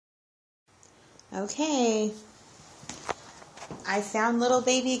Okay, I found little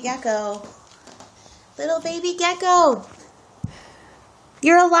baby gecko. Little baby gecko,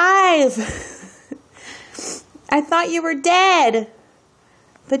 you're alive. I thought you were dead,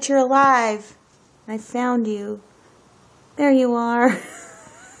 but you're alive. I found you. There you are.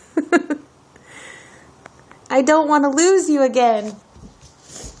 I don't want to lose you again.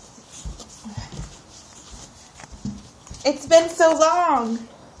 It's been so long.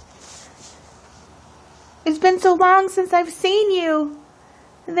 It's been so long since I've seen you.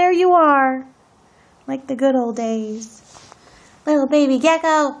 And there you are. Like the good old days. Little baby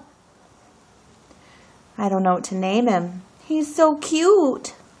gecko. I don't know what to name him. He's so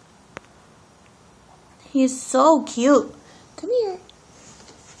cute. He's so cute. Come here.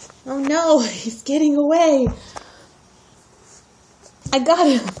 Oh no, he's getting away. I got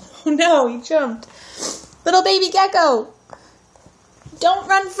him. Oh no, he jumped. Little baby gecko. Don't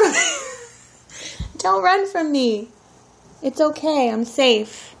run from me. Don't run from me. It's okay, I'm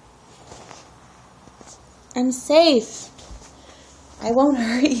safe. I'm safe. I won't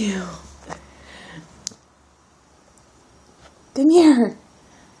hurt you. Come here.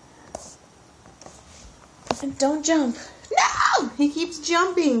 And don't jump. No! He keeps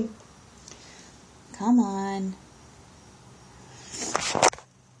jumping. Come on.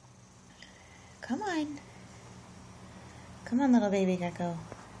 Come on. Come on, little baby gecko.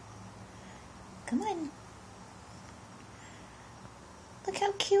 Come on. Look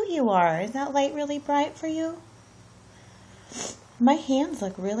how cute you are. Is that light really bright for you? My hands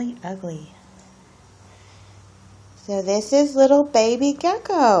look really ugly. So this is little baby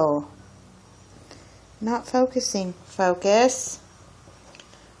gecko. Not focusing. Focus.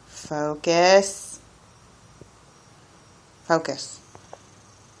 Focus. Focus.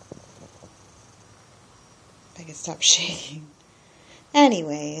 I can stop shaking.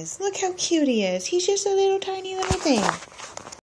 Anyways, look how cute he is. He's just a little tiny little thing.